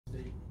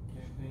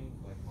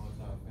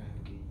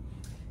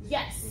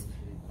Yes.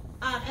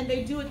 And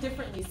they do it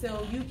differently.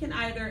 So you can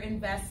either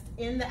invest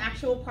in the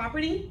actual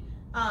property,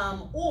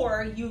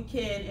 or you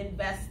can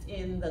invest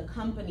in the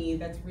company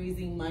that's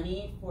raising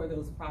money for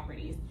those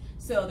properties.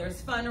 So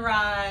there's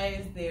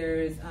Fundrise,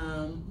 there's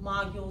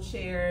Mogul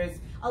shares.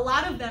 A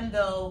lot of them,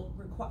 though,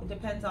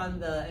 depends on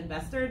the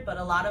investor, but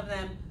a lot of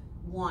them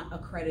want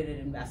accredited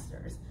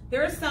investors.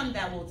 There are some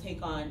that will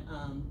take on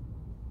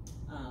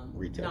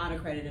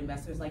non-accredited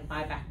investors, like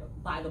Buy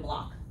the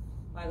Block.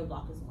 Buy the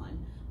Block is one.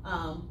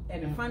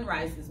 And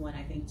Fundrise is one,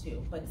 I think,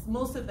 too. But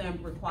most of them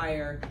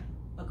require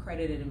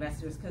accredited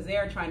investors because they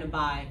are trying to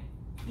buy,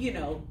 you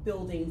know,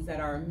 buildings that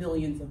are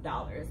millions of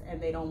dollars, and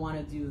they don't want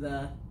to do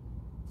the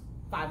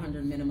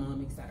 500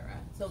 minimum, etc.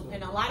 So,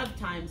 and a lot of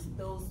times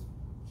those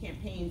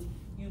campaigns,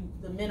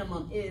 the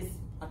minimum is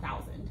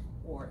 1,000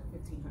 or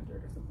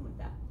 1,500 or something like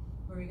that.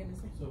 What were you gonna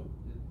say? So,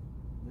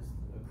 this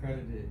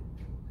accredited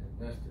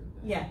investor.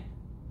 Yeah.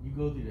 You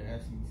go through the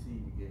SEC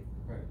to get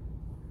accredited.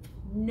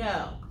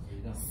 No.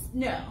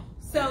 No.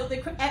 So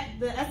the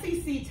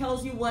SEC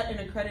tells you what an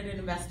accredited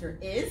investor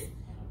is,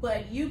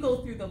 but you go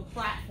through the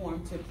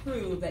platform to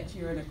prove that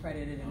you're an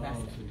accredited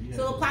investor.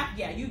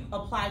 You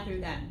apply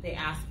through them. They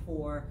ask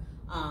for,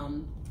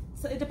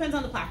 so it depends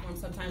on the platform.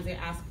 Sometimes they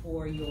ask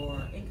for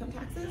your income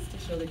taxes to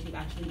show that you've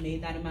actually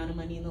made that amount of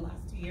money in the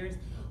last 2 years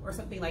or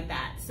something like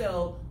that.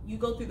 So you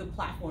go through the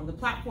platform. The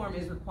platform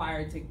is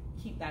required to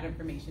keep that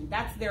information.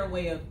 That's their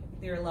way of,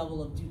 their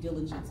level of due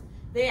diligence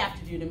they have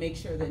to do to make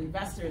sure the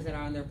investors that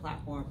are on their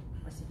platform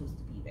are supposed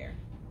to be there.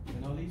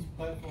 And are these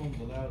platforms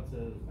allowed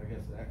to, I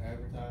guess,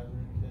 advertise or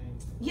anything?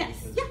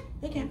 Yes, yeah,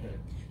 they can. Okay.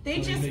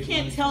 They so just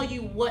can't tell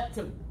you what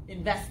to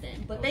invest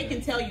in, but they can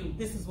tell you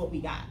this is what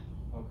we got.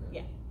 Okay.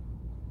 Yeah.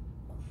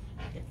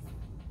 Yes.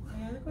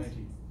 Any other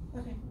questions?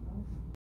 Thank you. Okay.